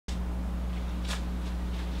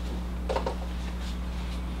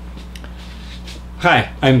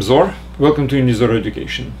Hi, I'm Zor. Welcome to Unizor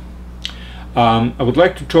Education. I would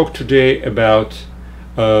like to talk today about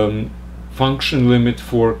function limit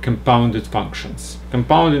for compounded functions.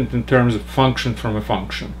 Compounded in terms of function from a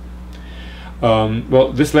function.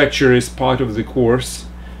 Well, this lecture is part of the course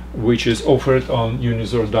which is offered on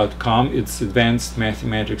unizor.com. It's Advanced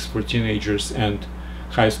Mathematics for Teenagers and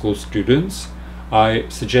High School Students. I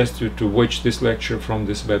suggest you to watch this lecture from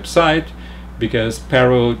this website, because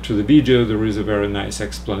parallel to the video there is a very nice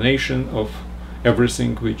explanation of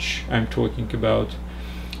everything which I'm talking about,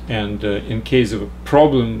 and in case of a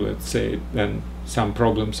problem, let's say, then some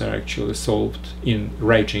problems are actually solved in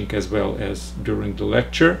writing as well as during the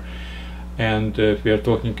lecture. And if we are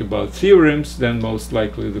talking about theorems, then most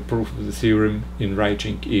likely the proof of the theorem in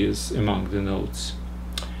writing is among the notes.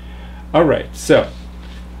 Alright, so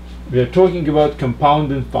we are talking about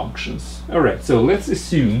compounded functions. Alright, so let's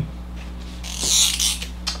assume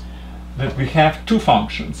that we have two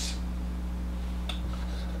functions.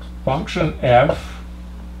 Function f,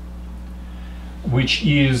 which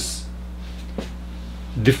is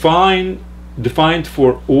defined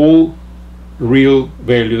for all real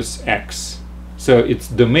values x. So its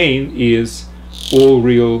domain is all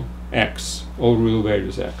real x, all real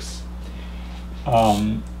values x.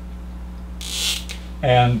 And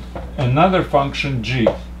another function g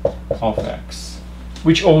of x,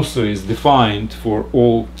 which also is defined for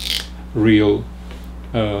all real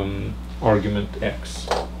argument x.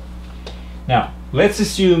 Now, let's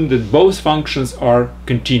assume that both functions are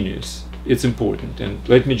continuous. It's important, and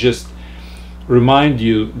let me just remind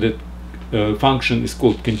you that function is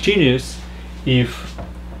called continuous if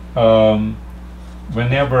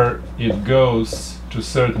whenever it goes to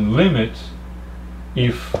certain limit,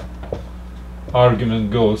 if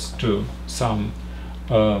argument goes to some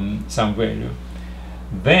value,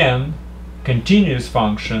 then continuous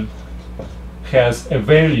function has a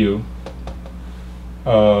value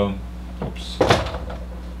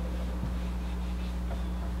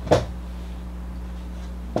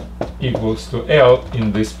equals to L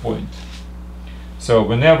in this point. So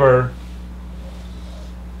whenever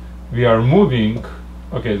we are moving,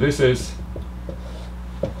 okay, this is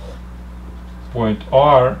point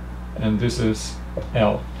R and this is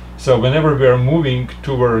L. So whenever we are moving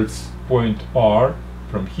towards point R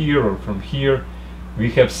from here or from here,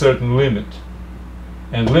 we have certain limit,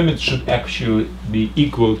 and limit should actually be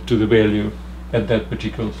equal to the value at that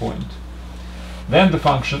particular point. Then the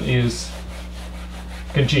function is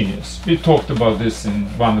continuous. We talked about this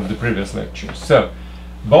in one of the previous lectures. So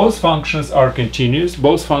both functions are continuous,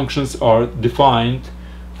 both functions are defined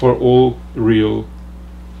for all real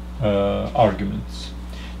arguments.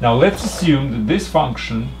 Now let's assume that this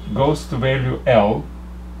function goes to value L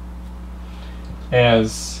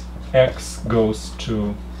as x goes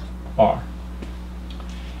to R.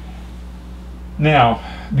 Now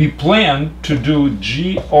we plan to do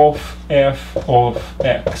g of f of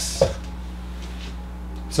x.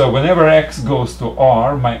 So whenever x goes to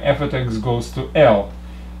R, my f at x goes to L.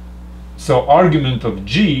 So argument of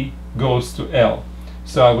g goes to L.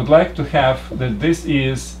 So I would like to have that this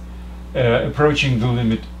is approaching the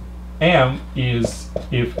limit m is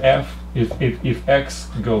if x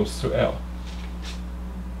goes to L.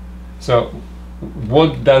 So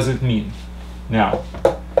what does it mean? Now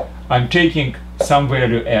I'm taking some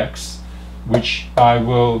value x, which I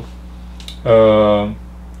will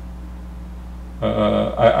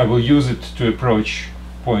use it to approach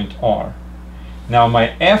point R. Now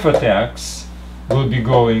my f at x will be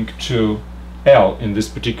going to L in this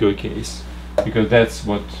particular case, because that's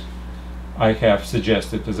what I have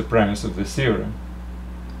suggested as a premise of this theorem.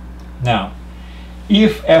 Now,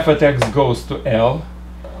 if f at x goes to L,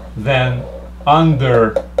 then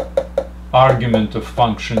under argument of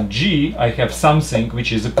function g, I have something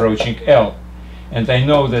which is approaching L. And I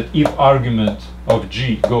know that if argument of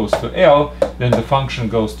g goes to L, then the function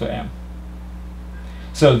goes to m.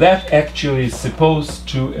 So that actually is supposed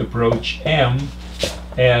to approach m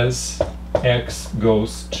as x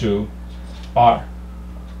goes to R.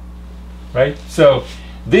 Right? So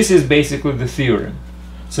this is basically the theorem.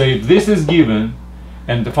 So if this is given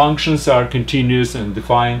and the functions are continuous and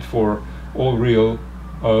defined for all real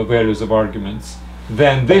values of arguments,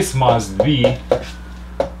 then this must be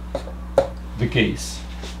the case.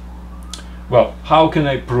 Well, how can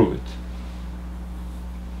I prove it?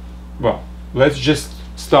 Well, let's just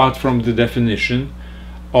start from the definition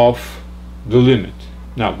of the limit.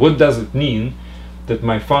 Now, what does it mean that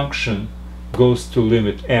my function goes to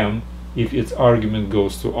limit m if its argument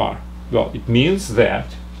goes to R? Well, it means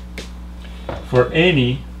that for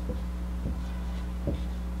any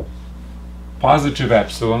positive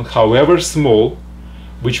epsilon, however small,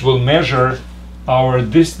 which will measure our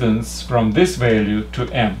distance from this value to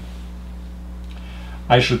m.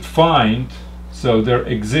 I should find, so there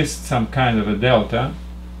exists some kind of a delta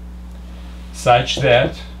such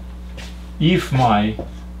that if my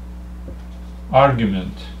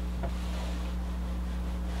argument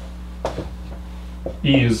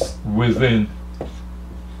is within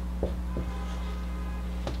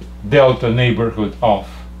delta neighborhood of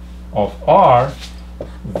R,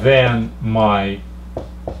 then my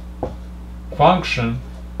function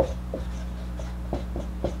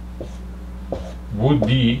would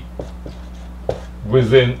be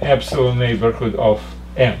within epsilon neighborhood of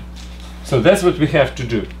m. So that's what we have to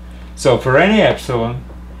do. So for any epsilon,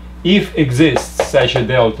 if exists such a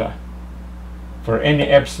delta, for any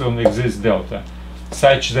epsilon exists delta,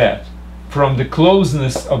 such that from the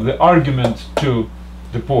closeness of the argument to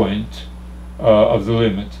the point of the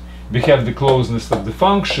limit, we have the closeness of the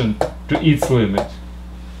function to its limit.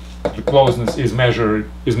 The closeness is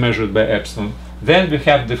measured by epsilon. Then we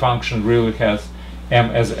have the function really has m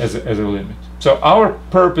as a limit. So our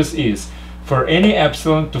purpose is for any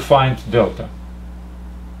epsilon to find delta.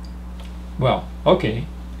 Well, okay.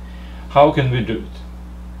 How can we do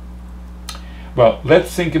it? Well,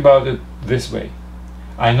 let's think about it this way.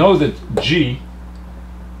 I know that g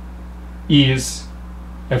is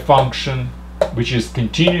a function which is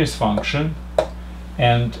continuous function,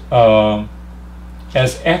 and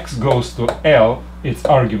as x goes to L, its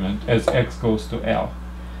argument as x goes to L,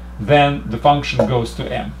 then the function goes to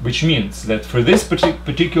m, which means that for this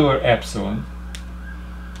particular epsilon,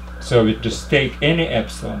 so we just take any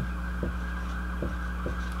epsilon,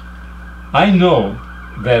 I know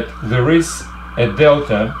that there is a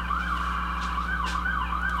delta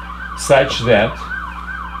such that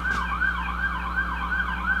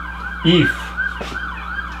if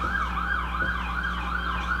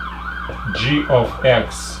g of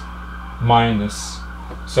x minus,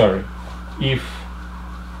 if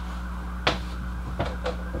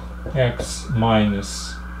x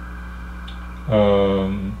minus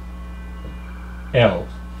L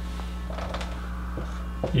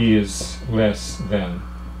is less than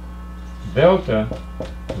delta,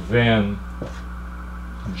 then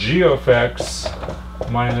g of x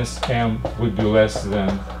minus m would be less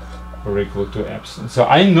than or equal to epsilon. So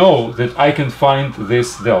I know that I can find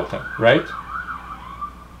this delta, right?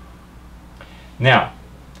 Now,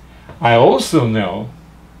 I also know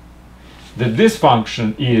that this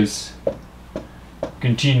function is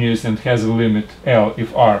continuous and has a limit L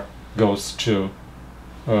if r goes to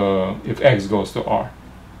if x goes to r.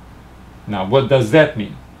 Now, what does that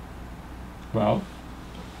mean? Well,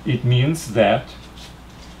 it means that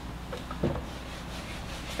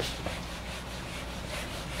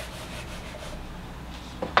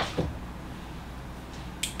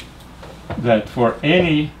for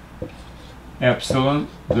any epsilon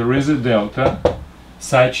there is a delta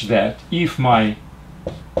such that if my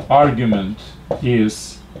argument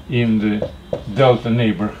is in the delta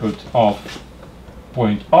neighborhood of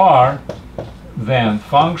point R, then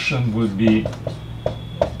function would be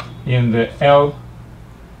in the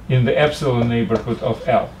epsilon neighborhood of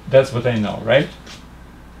L. That's what I know, right?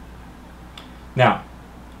 Now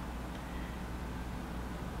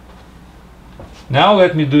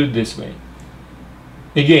let me do it this way.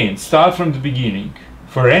 Again, start from the beginning.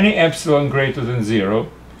 For any epsilon greater than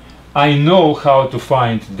 0, I know how to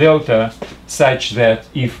find delta such that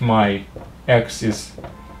if my x is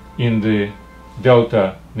in the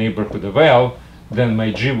delta neighborhood of L, then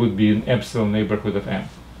my g would be in epsilon neighborhood of m.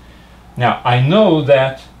 Now, I know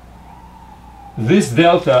that this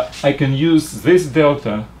delta, I can use this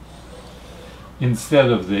delta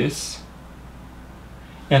instead of this,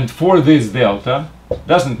 and for this delta,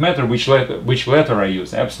 doesn't matter which letter I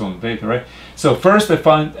use, epsilon, beta, right? So first I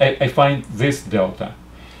find this delta.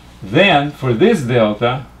 Then for this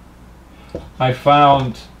delta, I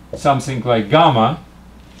found something like gamma,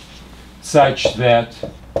 such that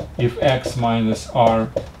if x minus r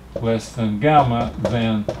less than gamma,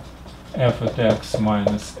 then f at x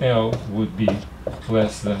minus L would be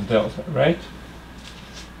less than delta, right?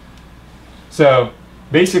 So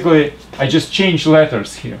basically, I just change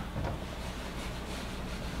letters here.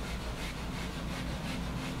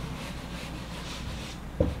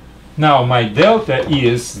 Now my delta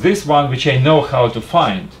is this one which I know how to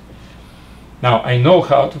find. Now I know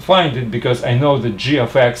how to find it because I know that g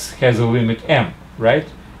of x has a limit m, right?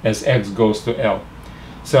 As x goes to L.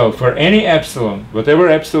 So for any epsilon, whatever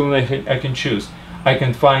epsilon I can choose, I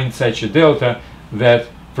can find such a delta that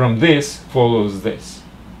from this follows this.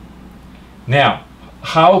 Now,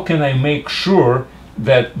 how can I make sure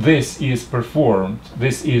that this is performed,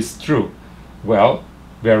 this is true? Well,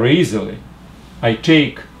 very easily. I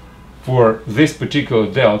take for this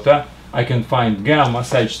particular delta, I can find gamma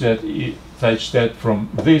such that from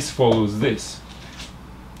this follows this.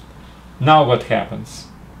 Now what happens?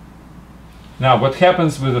 Now what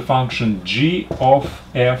happens with the function g of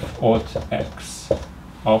f of x?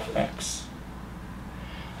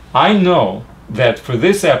 I know that for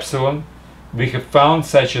this epsilon we have found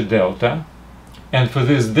such a delta, and for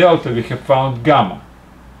this delta we have found gamma.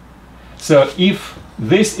 So if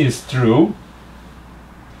this is true,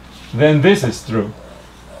 then this is true.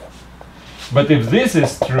 But if this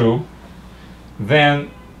is true,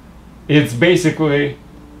 then it's basically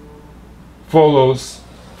follows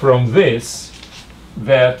from this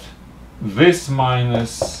that this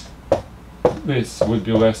minus this would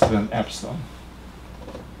be less than epsilon.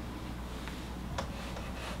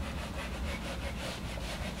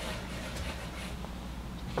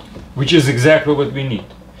 Which is exactly what we need.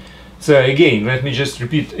 So again, let me just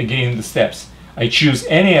repeat again the steps. I choose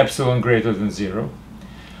any epsilon greater than 0.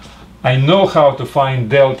 I know how to find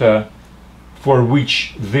delta for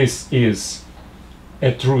which this is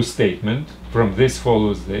a true statement. From this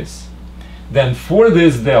follows this. Then for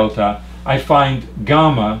this delta, I find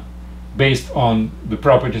gamma based on the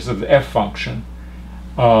properties of the f function,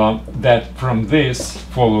 that from this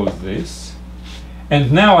follows this.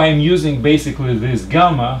 And now I'm using basically this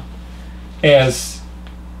gamma as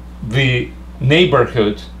the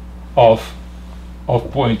neighborhood of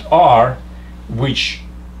point R, which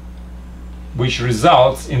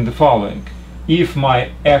results in the following. If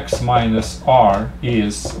my x minus r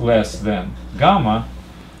is less than gamma,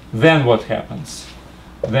 then what happens?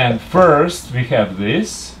 Then first we have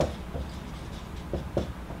this,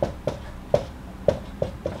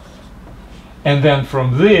 and then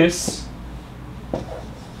from this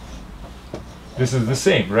is the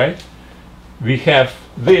same, right? We have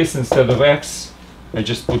this instead of x, I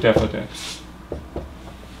just put f at x.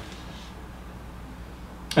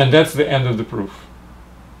 And that's the end of the proof.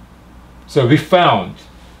 So we found,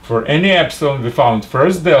 for any epsilon, we found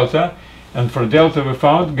first delta, and for delta we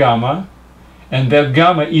found gamma, and that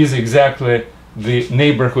gamma is exactly the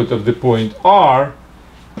neighborhood of the point R.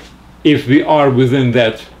 If we are within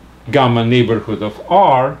that gamma neighborhood of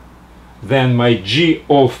R, then my g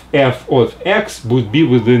of f of x would be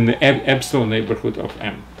within the epsilon neighborhood of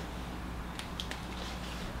M.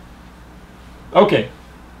 Okay.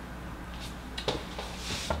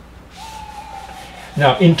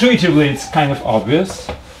 Now, intuitively, it's kind of obvious,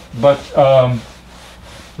 but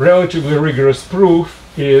relatively rigorous proof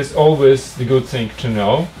is always the good thing to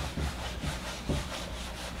know.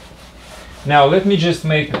 Now, let me just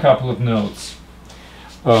make a couple of notes.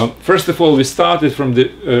 First of all, we started from the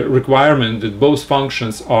requirement that both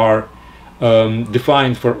functions are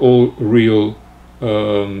defined for all real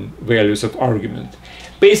values of argument.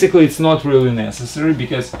 Basically, it's not really necessary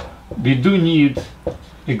because we do need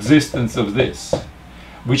existence of this,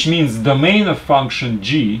 which means domain of function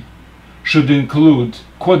g should include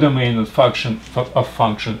codomain of function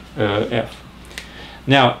f.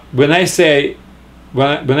 Now, when I say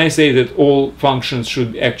that all functions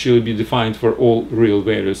should actually be defined for all real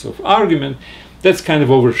values of argument, that's kind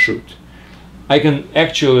of overshoot. I can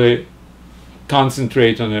actually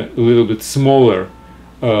concentrate on a little bit smaller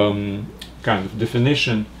kind of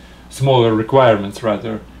definition, smaller requirements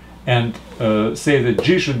rather, and say that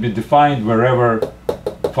g should be defined wherever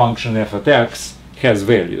function f at x has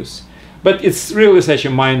values. But it's really such a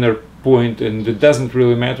minor point, and it doesn't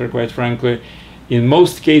really matter, quite frankly. In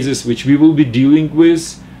most cases which we will be dealing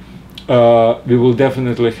with, we will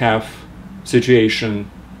definitely have situation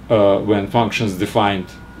when functions defined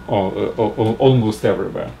almost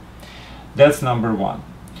everywhere. That's number one.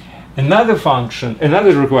 Another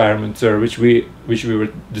requirement, which we were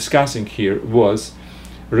discussing here, was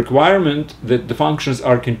requirement that the functions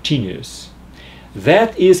are continuous.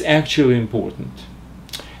 That is actually important,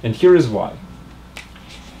 and here is why.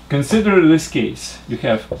 Consider this case. You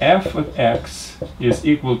have f of x is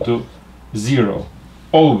equal to 0,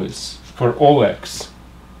 always, for all x.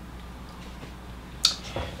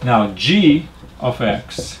 Now g of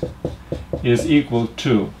x is equal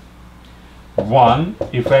to 1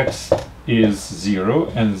 if x is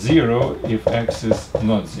 0, and 0 if x is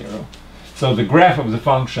not 0. So the graph of the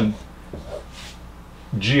function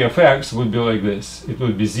g of x would be like this. It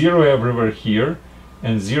would be 0 everywhere here,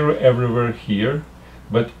 and 0 everywhere here.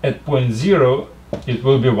 But at point 0, it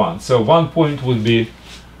will be 1. So 1 point would be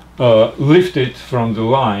lifted from the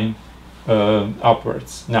line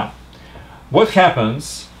upwards. Now, what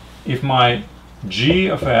happens if my g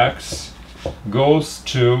of x goes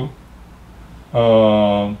to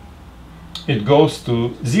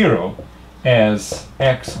 0, as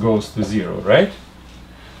x goes to 0, right?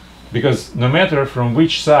 Because no matter from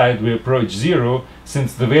which side we approach 0,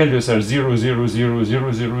 since the values are 0, 0, 0,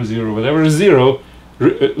 0, 0, 0, whatever is 0,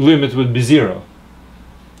 limit would be 0,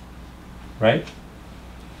 right?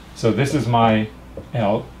 So this is my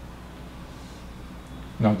L.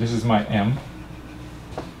 No, this is my M.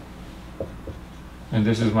 And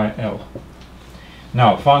this is my L.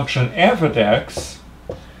 Now, function f at x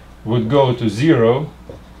would go to 0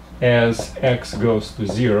 as x goes to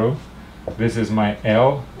 0. This is my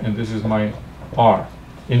L, and this is my R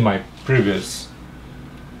in my previous.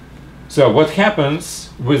 So what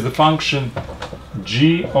happens with the function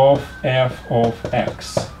g of f of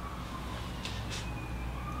x?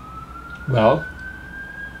 Well,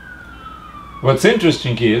 what's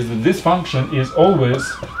interesting is that this function is always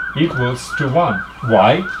equals to 1.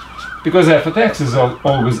 Why? Because f at x is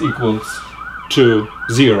always equals to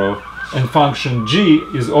 0, and function g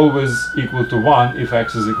is always equal to 1 if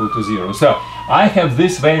x is equal to 0. So I have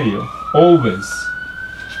this value always,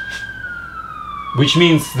 which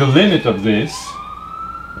means the limit of this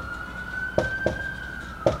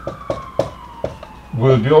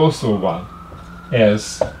will be also 1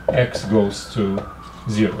 as x goes to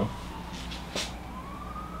 0.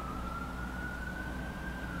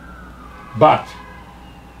 But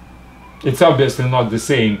it's obviously not the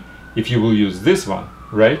same if you will use this one,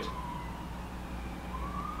 right?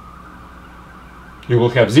 You will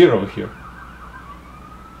have 0 here.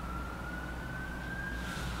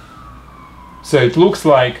 So it looks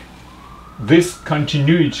like this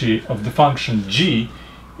continuity of the function g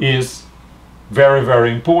is very,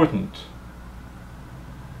 very important.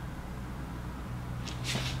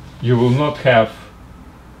 You will not have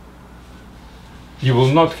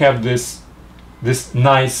this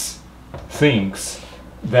nice things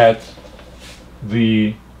that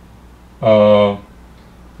the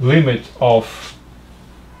limit of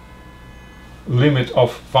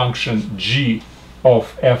function g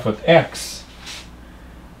of f at x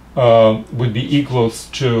would be equals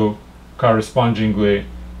to, correspondingly,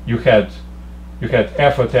 you had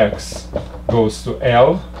f at x goes to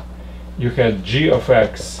L, you had g of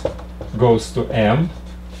x goes to M,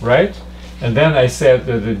 right? And then I said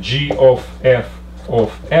that the g of f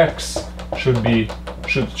of x should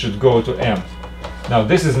go to M. Now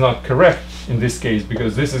this is not correct in this case,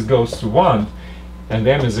 because this goes to 1 and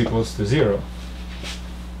M is equals to 0.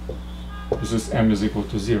 This is M is equal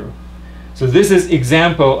to 0. So this is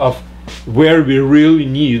example of where we really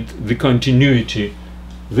need the continuity.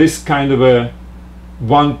 This kind of a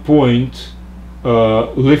 1 point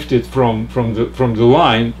lifted from the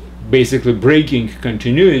line, basically breaking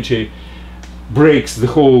continuity, breaks the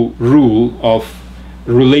whole rule of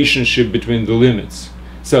relationship between the limits.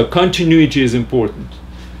 So continuity is important.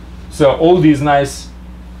 So all these nice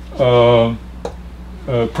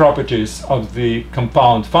properties of the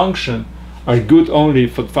compound function are good only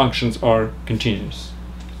if the functions are continuous.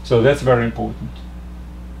 So that's very important.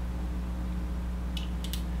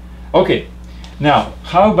 Okay, now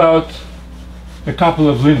how about a couple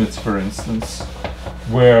of limits, for instance,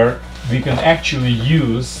 where we can actually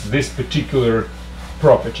use this particular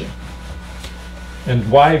property, and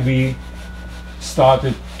why we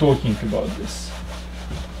started talking about this.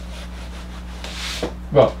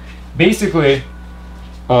 Well, basically,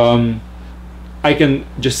 I can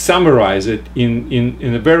just summarize it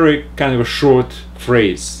in a very kind of a short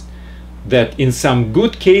phrase, that in some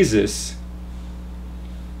good cases,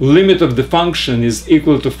 limit of the function is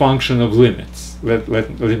equal to function of limits. Let me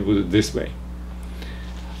put it this way.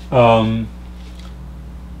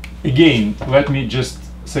 Again, let me just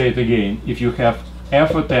say it again. If you have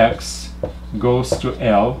f at x goes to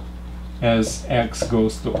L as x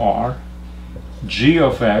goes to R, g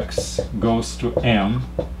of x goes to M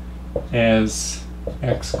as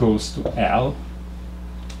x goes to L.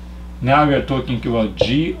 Now we are talking about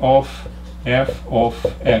g of f of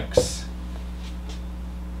x.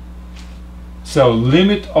 So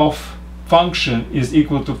limit of function is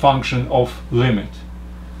equal to function of limit.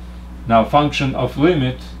 Now function of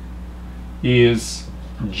limit is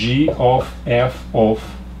g of f of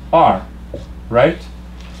R, right?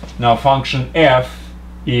 Now function f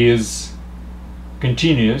is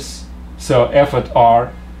continuous, so f at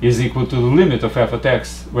R is equal to the limit of f at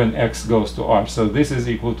x when x goes to R. So this is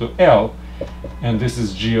equal to L, and this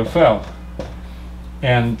is g of L.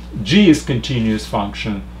 And g is continuous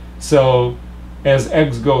function, so as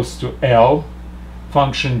x goes to L,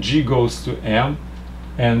 function g goes to M,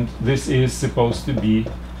 and this is supposed to be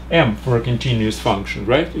M for a continuous function,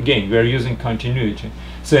 right? Again, we are using continuity.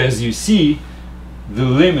 So as you see, the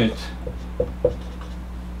limit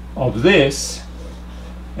of this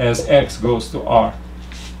as x goes to r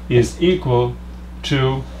is equal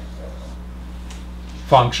to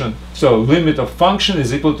function. So limit of function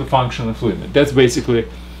is equal to function of limit. That's basically,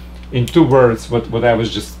 in 2 words, what I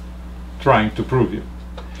was just trying to prove you.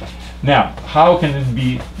 Now, how can it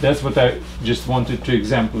be? That's what I just wanted to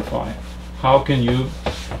exemplify. How can you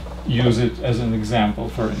use it as an example,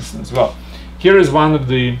 for instance? Well, here is one of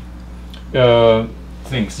the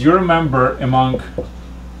things. You remember among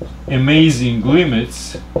amazing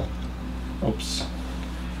limits, oops,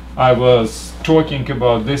 I was talking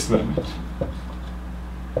about this limit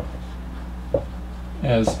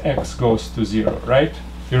as x goes to 0, right?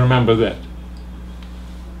 You remember that?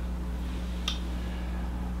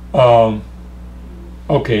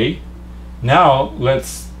 Okay, now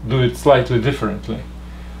let's do it slightly differently.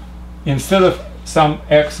 Instead of some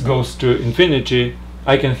x goes to infinity,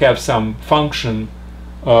 I can have some function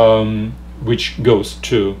which goes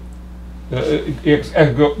to x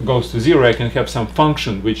goes to 0. I can have some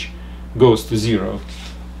function which goes to 0.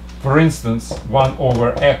 For instance, 1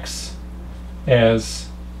 over x as,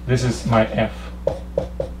 this is my f,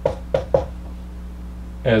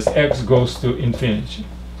 as x goes to infinity.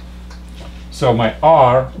 So my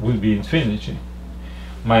r would be infinity.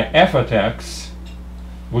 My f at x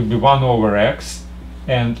would be 1 over x,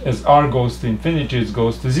 and as r goes to infinity, it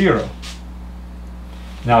goes to 0.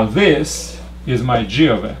 Now this is my g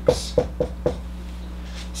of x.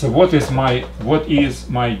 So what is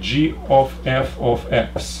my g of f of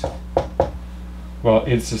x? Well,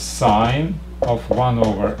 it's a sine of 1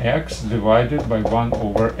 over x divided by 1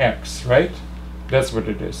 over x, right? That's what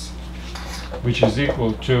it is, which is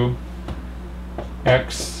equal to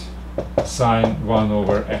x sine 1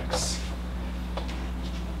 over x.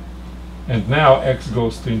 And now x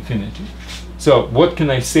goes to infinity. So what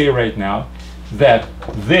can I say right now? That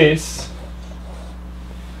this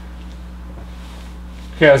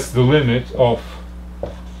has the limit of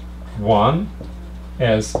 1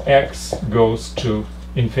 as x goes to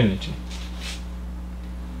infinity.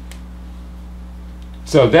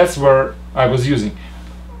 So that's where I was using.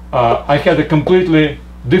 I had a completely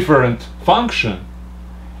different function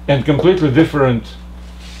and completely different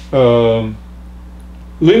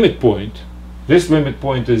limit point. This limit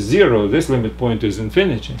point is 0, this limit point is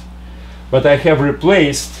infinity. But I have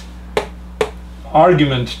replaced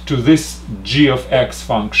argument to this g of x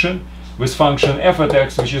function with function f at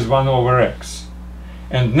x, which is 1 over x.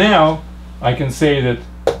 And now I can say that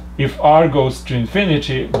if r goes to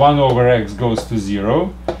infinity, 1 over x goes to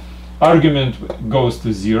 0, argument goes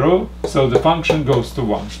to 0, so the function goes to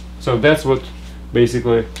 1. So that's what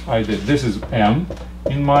basically I did. This is m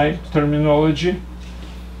in my terminology,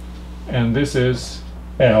 and this is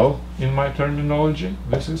L in my terminology.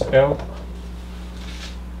 This is L.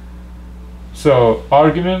 So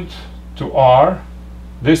argument to R,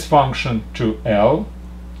 this function to L,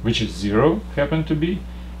 which is 0, happened to be,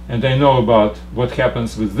 and I know about what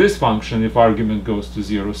happens with this function if argument goes to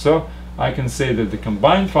 0. So I can say that the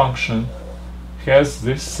combined function has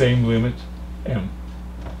this same limit m.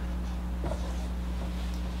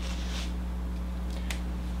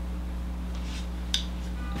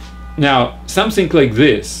 Now, something like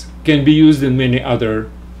this can be used in many other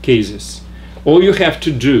cases. All you have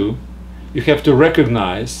to do, you have to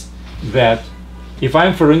recognize that if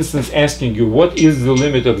I'm, for instance, asking you what is the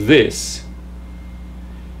limit of this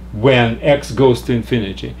when x goes to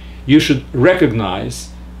infinity, you should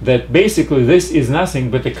recognize that basically this is nothing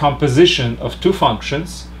but a composition of 2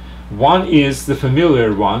 functions. One is the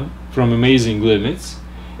familiar one from amazing limits,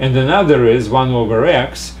 and another is 1 over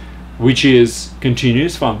x, which is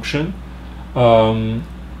continuous function, and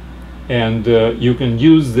you can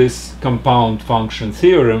use this compound function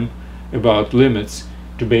theorem about limits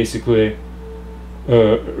to basically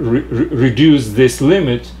reduce this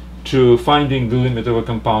limit to finding the limit of a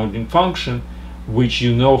compounding function, which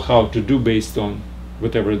you know how to do based on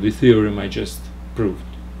whatever the theorem I just proved.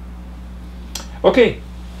 Okay,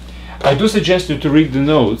 I do suggest you to read the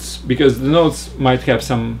notes, because the notes might have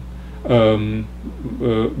some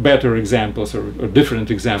better examples or different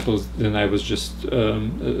examples than I was just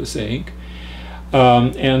saying.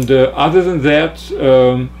 Other than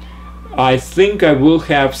that, I think I will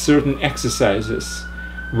have certain exercises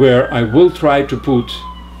where I will try to put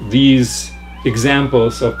these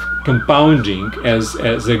examples of compounding as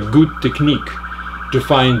a good technique to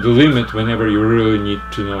find the limit whenever you really need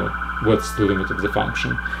to know what's the limit of the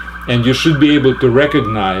function. And you should be able to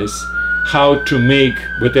recognize how to make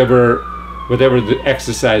whatever the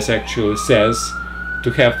exercise actually says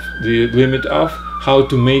to have the limit of, how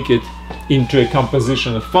to make it into a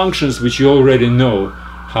composition of functions which you already know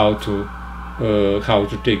how to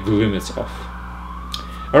take the limits of.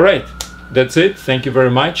 All right, that's it. Thank you very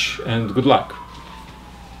much and good luck.